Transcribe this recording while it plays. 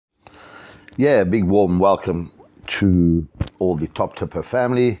Yeah, big warm welcome to all the Top Tipper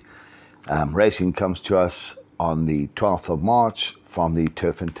family. Racing comes to us on the 12th of March from the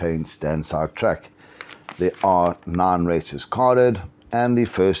Turffontein Standside track. There are 9 races carded, and the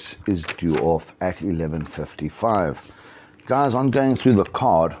first is due off at 11:55. Guys, I'm going through the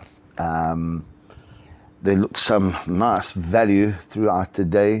card. There looks some nice value throughout the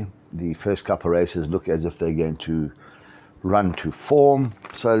day. The first couple of races look as if they're going to run to form,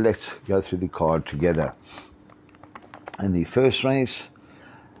 so let's go through the card together. In the first race,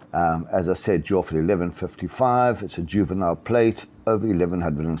 as I said, due off at 11:55. It's a juvenile plate over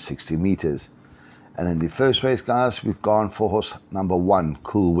 1160 meters. And in the first race, guys, we've gone for horse number 1,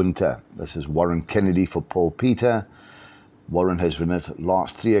 Cool Winter. This is Warren Kennedy for Paul Peter. Warren has ridden it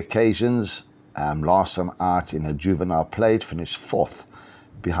last 3 occasions. Last time out in a juvenile plate, finished 4th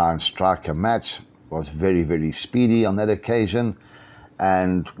behind Striker Match. Was very, very speedy on that occasion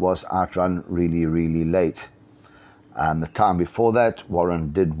and was outrun really, really late. The time before that,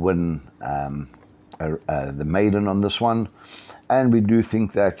 Warren did win the maiden on this one, and we do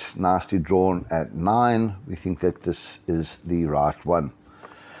think that nicely drawn at 9. We think that this is the right one.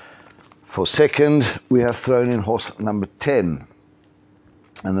 For second, we have thrown in horse number 10,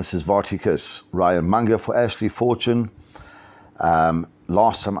 and this is Varticus, Ryan Munger for Ashley Fortune.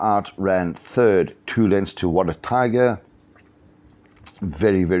 Last time out, ran 3rd, 2 lengths to What a Tiger.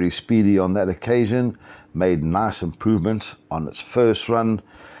 Very, very speedy on that occasion. Made nice improvement on its first run.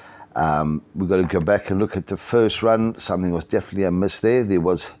 We've got to go back and look at the first run. Something was definitely amiss there. There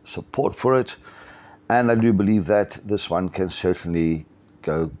was support for it. And I do believe that this one can certainly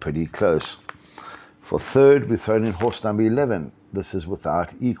go pretty close. For third, we've thrown in horse number 11. This is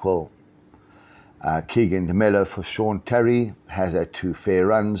Without Equal. Keegan DeMello for Sean Terry has had 2 fair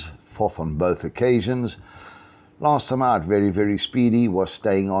runs, 4th on both occasions. Last time out, very, very speedy, was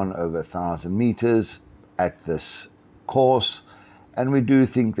staying on over 1,000 meters at this course, and we do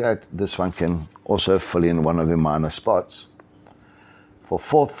think that this one can also fill in one of the minor spots. For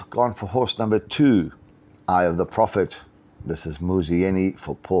 4th, gone for horse number 2, Eye of the Prophet. This is Muzieni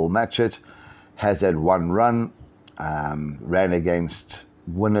for Paul Matchett. Has had 1 run, ran against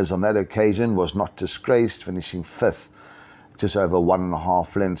winners on that occasion, was not disgraced, finishing 5th, just over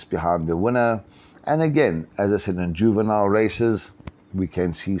 1.5 lengths behind the winner. And again, as I said, in juvenile races, we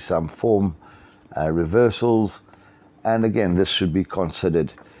can see some form reversals, and again, this should be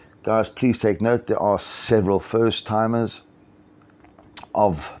considered. Guys, please take note, there are several first-timers.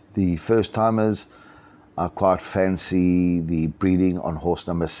 Of the first-timers, I quite fancy the breeding on horse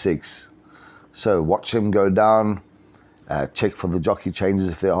number 6. So watch him go down. Check for the jockey changes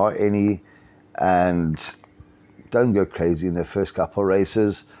if there are any, and don't go crazy in the first couple of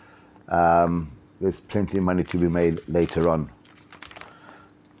races. There's plenty of money to be made later on.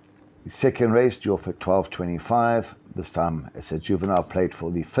 The second race, due off at 12:25. This time it's a juvenile plate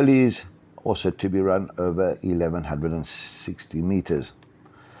for the fillies, also to be run over 1160 meters.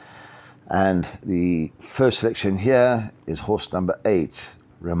 And the first selection here is horse number 8,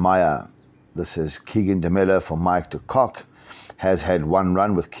 Ramaya. This is Keegan DeMello for Mike de Kock. Has had 1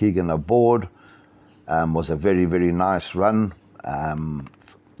 run with Keegan aboard. Was a very, very nice run.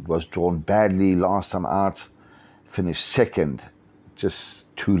 Was drawn badly last time out. Finished 2nd,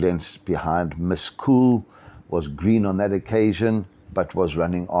 just 2 lengths behind Miss Cool. Was green on that occasion, but was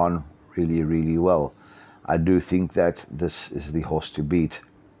running on really, really well. I do think that this is the horse to beat.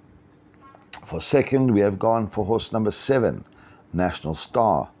 For second, we have gone for horse number 7, National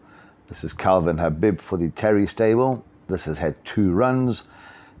Star. This is Calvin Habib for the Terry stable. This has had 2 runs.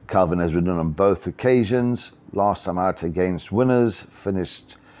 Calvin has ridden on both occasions. Last time out against winners,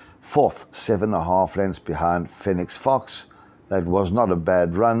 finished 4th, 7.5 lengths behind Phoenix Fox. That was not a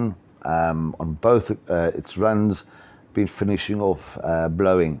bad run. On both its runs, been finishing off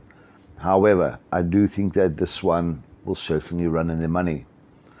blowing. However, I do think that this one will certainly run in the money.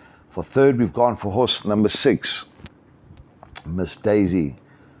 For third, we've gone for horse number 6, Miss Daisy.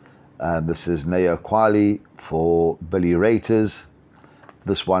 This is Naya Kwali for Billy Raters.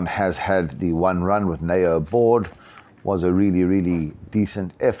 This one has had the 1 run with Naya aboard. Was a really, really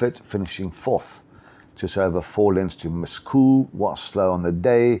decent effort, finishing 4th, just over 4 lengths to Miss Cool. Was slow on the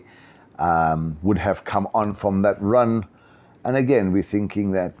day, would have come on from that run. And again, we're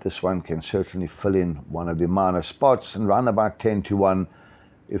thinking that this one can certainly fill in one of the minor spots, and run about 10-1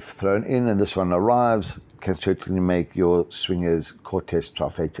 if thrown in, and this one arrives, can certainly make your swingers, quartets,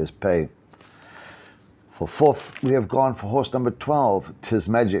 trifectas pay. For 4th, we have gone for horse number 12, Tis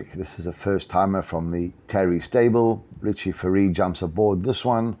Magic. This is a first-timer from the Terry stable. Richie Farid jumps aboard this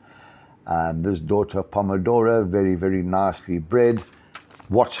one. This daughter of Pomodoro, very, very nicely bred.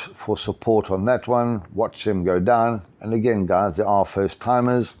 watch for support on that one, watch them go down. And again, guys, they are first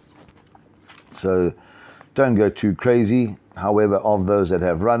timers, so don't go too crazy. However, of those that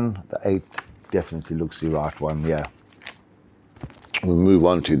have run, the 8 definitely looks the right one. Yeah. We'll move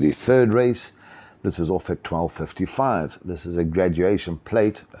on to the third race. This is off at 12:55. This is a graduation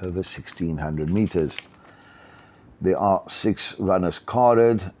plate over 1600 meters. There are 6 runners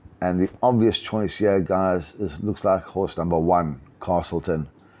carded, and the obvious choice here, guys, looks like horse number 1, Castleton.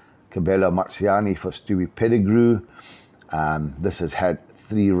 Cabello Mazziani for Stewie Pettigrew. This has had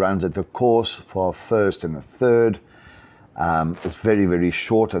 3 runs at the course for a first and a third. It's very, very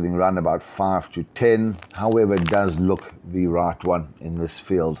short, I think around about 5 to 10. However, it does look the right one in this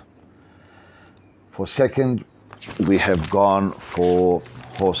field. For second, we have gone for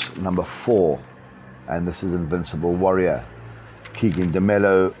horse number 4, and this is Invincible Warrior. Keegan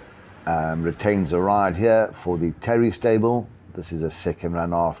DeMello retains a ride here for the Terry stable. This is a second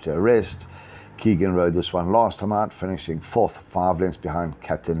run after a rest. Keegan rode this one last time out, finishing 4th, 5 lengths behind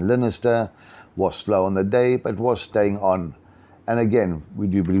Captain Linnister. Was slow on the day, but was staying on. And again, we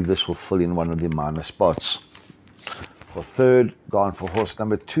do believe this will fill in one of the minor spots. For third, gone for horse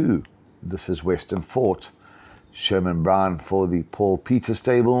number 2. This is Western Fort. Sherman Brown for the Paul Peter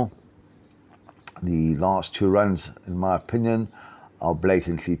stable. The last 2 runs, in my opinion, are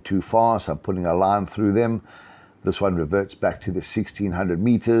blatantly too fast. I'm putting a line through them. This one reverts back to the 1600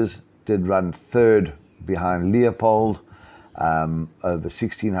 meters. Did run third behind Leopold over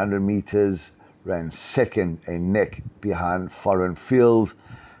 1600 meters. Ran second, a neck behind Foreign Field.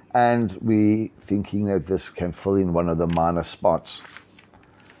 And we thinking that this can fill in one of the minor spots.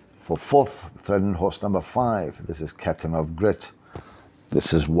 For fourth, thrown in horse number 5. This is Captain of Grit.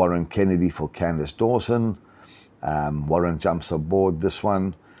 This is Warren Kennedy for Candace Dawson. Warren jumps aboard this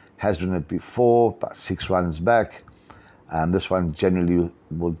one. Has run it before, about 6 runs back. This one generally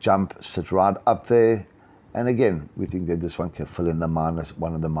will jump, sit right up there. And again, we think that this one can fill in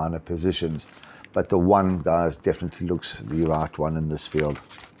one of the minor positions. But the 1, guys, definitely looks the right one in this field.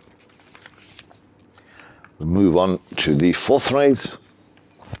 We move on to the 4th race.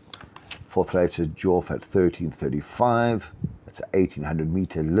 4th race is Jorf at 13:35. It's an 1800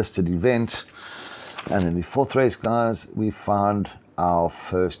 meter listed event. And in the 4th race, guys, we found our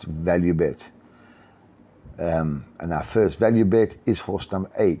first value bet. And our first value bet is horse number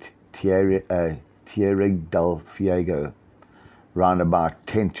 8, Thierry Del Fiego. Round about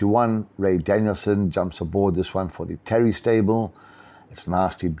 10 to 1, Ray Danielson jumps aboard this one for the Terry stable. It's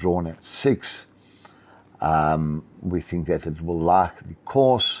nicely drawn at 6. We think that it will like the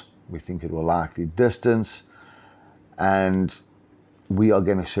course. We think it will like the distance. And we are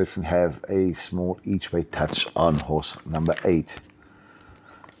going to certainly have a small each way touch on horse number 8.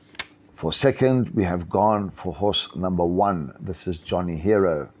 For second, we have gone for horse number 1. This is Johnny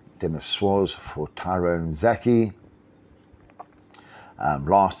Hero. Dennis Swaz for Tyrone Zaki.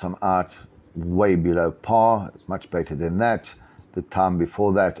 Last time out, way below par, much better than that. The time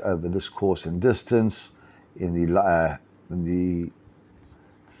before that, over this course and distance, in the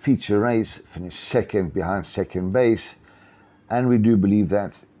feature race, finished second behind second base. And we do believe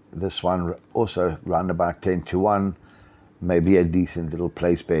that this one also round about 10 to 1, may be a decent little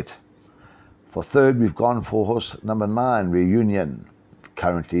place bet. For third, we've gone for horse number 9, Reunion.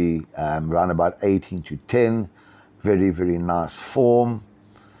 Currently round about 18 to 10. Very, very nice form.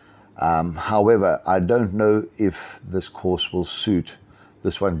 However, I don't know if this course will suit.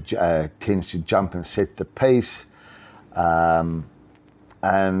 This one tends to jump and set the pace. And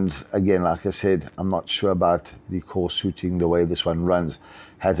again, like I said, I'm not sure about the course suiting the way this one runs.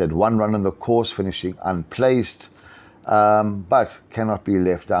 Has had 1 run on the course, finishing unplaced, but cannot be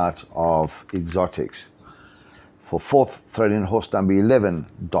left out of exotics. For fourth, thrown in horse number 11,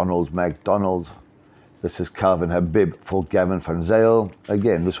 Donald McDonald. This is Calvin Habib for Gavin van Zyl.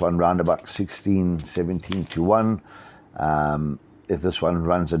 Again, this one round about 16, 17 to 1. If this one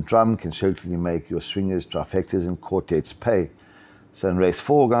runs a drum, can certainly make your swingers, trifectas and quartets pay. So in race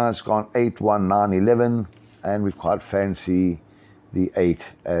 4, guys, gone 8, 1, 9, 11. And we quite fancy the 8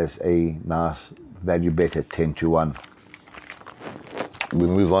 as a nice value bet at 10 to 1. We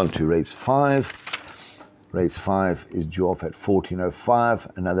move on to race 5. Race 5 is due off at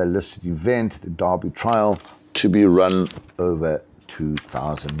 14:05, another listed event, the Derby Trial, to be run over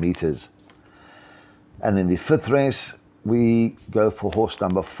 2,000 meters. And in the 5th race, we go for horse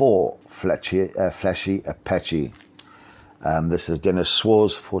number 4, Flashy Apache. This is Dennis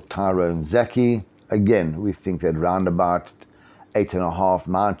Swaz for Tyrone Zaki. Again, we think that round about 8.5,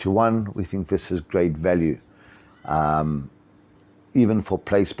 9 to 1, we think this is great value. Even for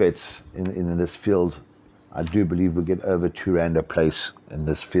place bets in this field, I do believe we'll get over £2 a place in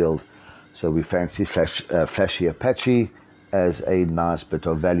this field. So we fancy Flashy Apache as a nice bit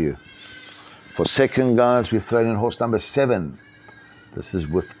of value. For second, guys, we've thrown in horse number 7. This is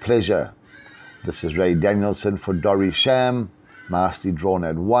With Pleasure. This is Ray Danielson for Dory Sham. Nicely drawn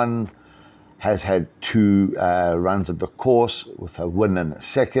at 1. Has had 2 runs at the course with a win and a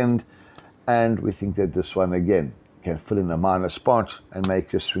second. And we think that this one, again, can fill in a minor spot and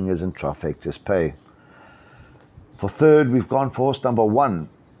make your swingers and trifectas pay. For third, we've gone for horse number 1.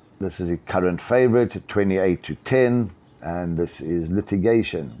 This is a current favorite at 28-10. And this is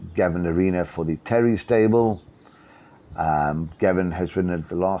Litigation. Gavin Arena for the Terry stable. Gavin has ridden at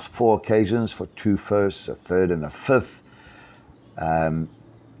the last 4 occasions for 2 firsts, a third and a fifth.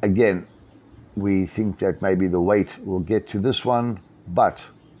 Again, we think that maybe the weight will get to this one, but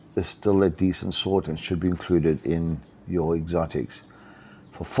is still a decent sort and should be included in your exotics.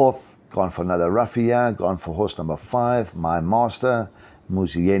 For fourth, gone for another roughie here, gone for horse number 5, My Master,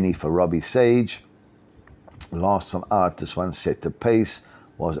 Muzieni for Robbie Sage. Last time out, this one set the pace,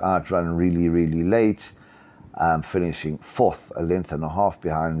 was outrun really, really late, finishing 4th, a length and a half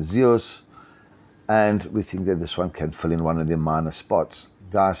behind Zeus. And we think that this one can fill in one of the minor spots.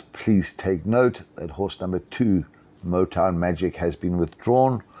 Guys, please take note that horse number 2, Motown Magic, has been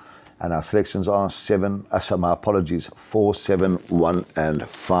withdrawn. And our selections are 4, 7, 1, and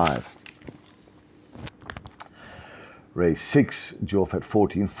 5. Race 6, due off at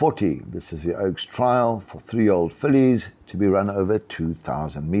 1440. This is the Oaks Trial for 3-year-old fillies to be run over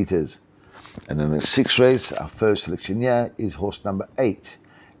 2,000 meters. And in the 6th race, our first selection here is horse number 8,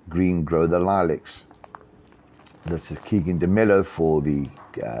 Green Grow the Lilacs. This is Keegan DeMello for the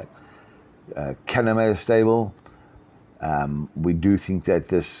Canamere stable. We do think that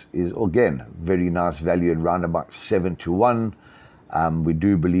this is, again, very nice value at round about 7-1. We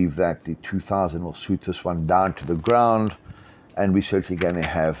do believe that the 2000 will suit this one down to the ground, and we're certainly going to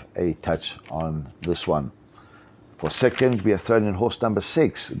have a touch on this one. For second, we have thrown in horse number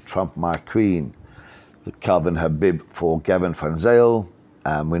 6, Trump My Queen, the Calvin Habib for Gavin van Zyl.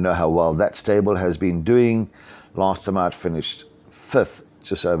 We know how well that stable has been doing. Last time out, finished 5th,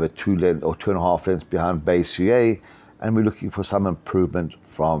 just over 2.5 lengths behind Bay Suye, and we're looking for some improvement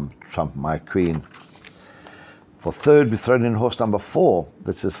from Trump My Queen. For third, we've thrown in horse number 4.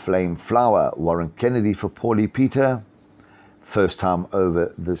 This is Flame Flower, Warren Kennedy for Paulie Peter. First time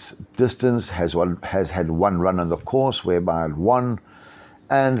over this distance, has had 1 run on the course, whereby it won,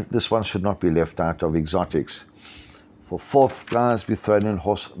 and this one should not be left out of exotics. For fourth, guys, we've thrown in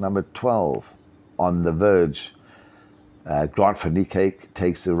horse number 12, On the Verge. Grant Fanike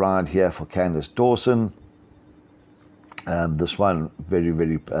takes the ride here for Candace Dawson. This one very,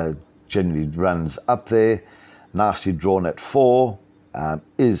 very generally runs up there. Nicely drawn at 4,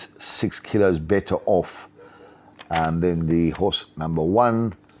 is 6 kilos better off than the horse number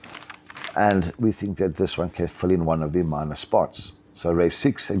 1, and we think that this one can fill in one of the minor spots. So race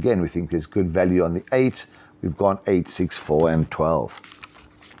 6, again, we think there's good value on the 8. We've gone 8, 6, 4, and 12.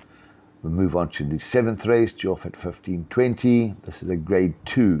 We move on to the 7th race, due off at 1520. This is a grade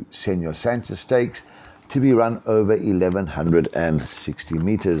 2 Senor Santa Stakes to be run over 1160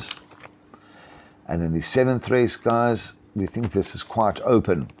 meters. And in the 7th race, guys, we think this is quite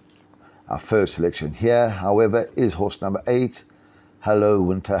open. Our first selection here, however, is horse number 8, Hello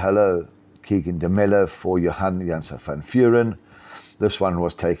Winter Hello, Keegan DeMello for Johan Janssen van Vuren. This one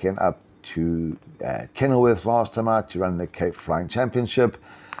was taken up to Kenilworth last time out to run the Cape Flying Championship.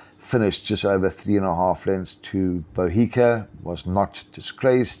 Finished just over 3.5 lengths to Bohica, was not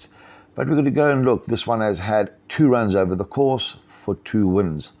disgraced. But we're going to go and look. This one has had 2 runs over the course for 2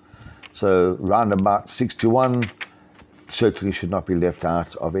 wins. So round about 6-1, certainly should not be left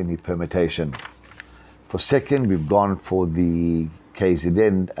out of any permutation. For second, we've gone for the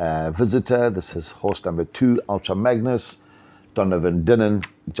KZN Visitor. This is horse number 2, Ultra Magnus. Donovan Dinnan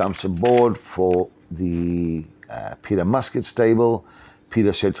jumps aboard for the Peter Muscat stable.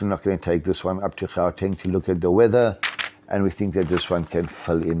 Peter's certainly not going to take this one up to Gauteng to look at the weather, and we think that this one can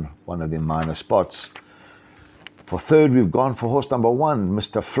fill in one of the minor spots. For third, we've gone for horse number 1,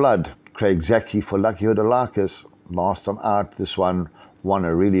 Mr. Flood, Craig Zaki for Lucky Hodolakis. Last time out, this one won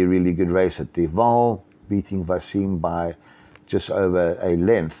a really, really good race at the Val, beating Vasim by just over a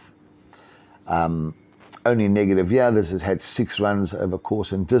length. Only negative here, this has had 6 runs over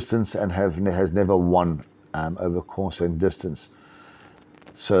course and distance and has never won over course and distance.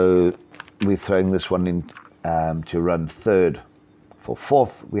 So we're throwing this one in to run third. For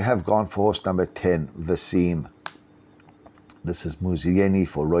fourth, we have gone for horse number 10, Vasim. This is Muzieni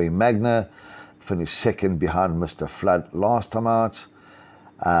for Roy Magna. Finished second behind Mr. Flood last time out.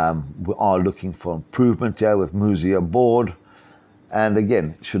 We are looking for improvement here with Muzi aboard. And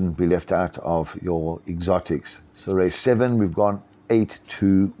again, shouldn't be left out of your exotics. So race 7, we've gone 8,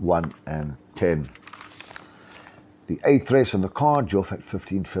 2, 1, and 10. The 8th race on the card, you're at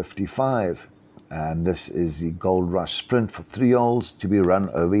 1555. And this is the Gold Rush Sprint for 3-year-olds to be run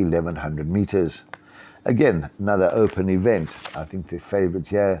over 1100 meters. Again, another open event. I think the favorite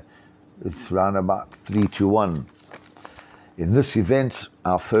here is round about 3 to 1. In this event,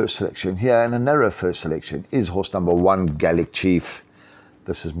 our first selection here, and a narrow first selection, is horse number 1, Gallic Chief.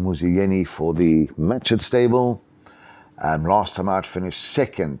 This is Muzieni for the Matchett stable. Last time out, finished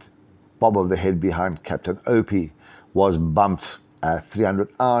second. Bob of the head behind Captain Opie was bumped 300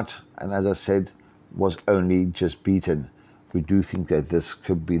 out, and as I said, was only just beaten. We do think that this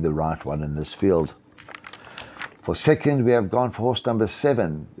could be the right one in this field. For second, we have gone for horse number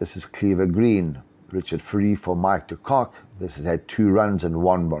 7. This is Cleaver Green. Richard Free for Mike de Kock. This has had 2 runs and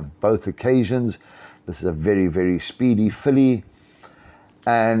 1 on both occasions. This is a very, very speedy filly.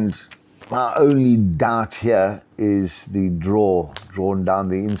 And my only doubt here is the drawn down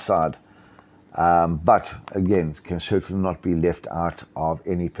the inside. But again, can certainly not be left out of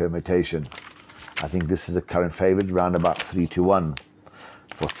any permutation. I think this is the current favorite, round about 3 to 1.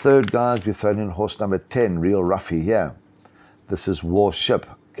 For third, guys, we've thrown in horse number 10, Real Ruffy here. This is Warship.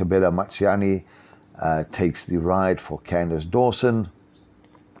 Kabela Matsiani takes the ride for Candace Dawson.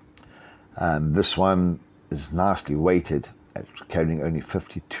 This one is nicely weighted, carrying only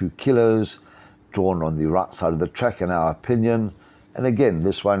 52 kilos, drawn on the right side of the track in our opinion. And again,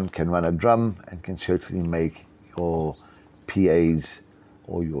 this one can run a drum and can certainly make your PAs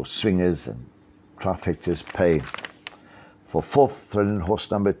or your swingers and trifectas pay. For fourth, thrown in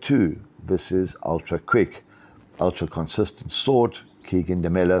horse number 2. This is Ultra Quick, ultra consistent sort. Keegan de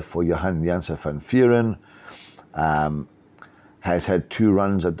Melle for Johan Janse van Vuren. Has had 2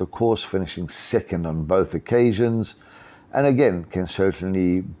 runs at the course, finishing second on both occasions. And again, can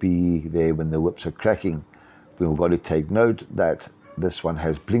certainly be there when the whips are cracking. We've got to take note that this one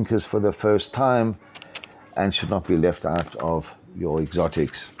has blinkers for the first time and should not be left out of your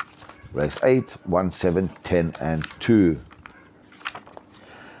exotics. Race 8, 1, 7, 10, and 2.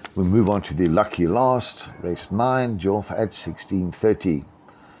 We move on to the lucky last, race 9, Jorf at 1630.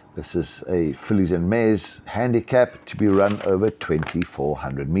 This is a fillies and mares handicap to be run over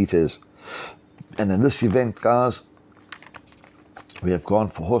 2400 meters. And in this event, guys, we have gone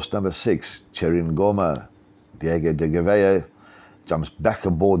for horse number 6, Cherin Goma. Diego de Gavea jumps back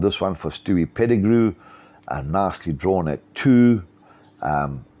aboard this one for Stewie Pettigrew, nicely drawn at 2.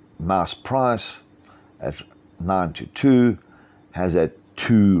 Nice price at 9 to 2. Has had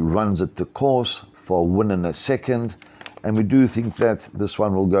 2 runs at the course for a win and a second, and we do think that this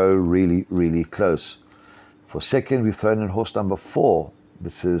one will go really, really close. For second, we've thrown in horse number 4.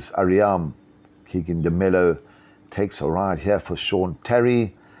 This is Ariam. Keegan de Mello takes a ride here for Sean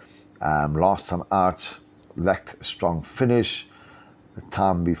Terry. Last time out, lacked a strong finish. The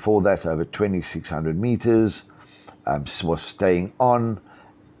time before that, over 2600 meters, was staying on.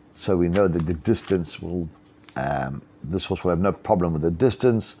 So we know that the distance will, this horse will have no problem with the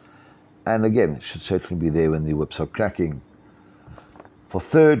distance. And again, it should certainly be there when the whips are cracking. For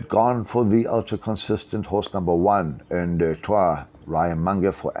third, gone for the ultra consistent horse number 1, Un Deux Trois, Ryan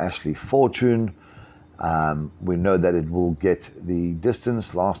Munger for Ashley Fortune. We know that it will get the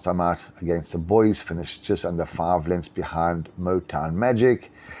distance. Last time out against the boys, finished just under 5 lengths behind Motown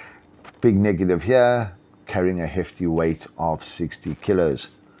Magic. Big negative here, carrying a hefty weight of 60 kilos.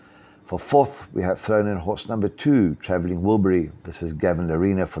 For fourth, we have thrown in horse number 2, Travelling Wilbury. This is Gavin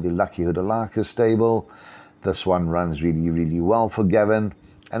Arena for the Lucky Hoodalaka stable. This one runs really, really well for Gavin.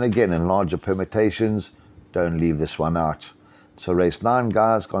 And again, in larger permutations, don't leave this one out. So race 9,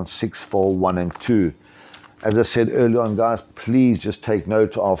 guys, gone 6, 4, 1, and 2. As I said earlier on, guys, please just take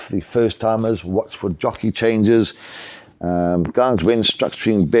note of the first timers. Watch for jockey changes. Guys, when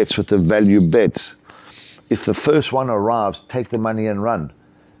structuring bets with the value bets, if the first one arrives, take the money and run.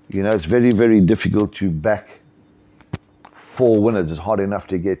 You know, it's very, very difficult to back 4 winners. It's hard enough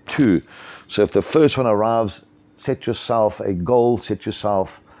to get 2. So if the first one arrives, set yourself a goal, set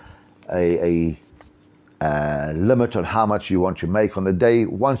yourself a limit on how much you want to make on the day.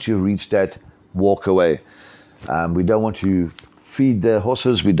 Once you reach that, walk away. We don't want to feed the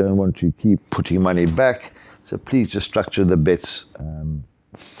horses. We don't want to keep putting money back. So please just structure the bets.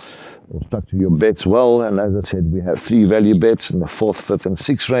 Or structure your bets well, and as I said, we have 3 value bets in the 4th, 5th, and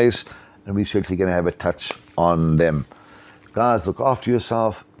 6th race, and we're certainly going to have a touch on them. Guys, look after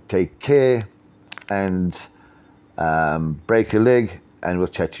yourself, take care, and break a leg, and we'll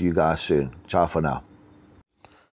chat to you guys soon. Ciao for now.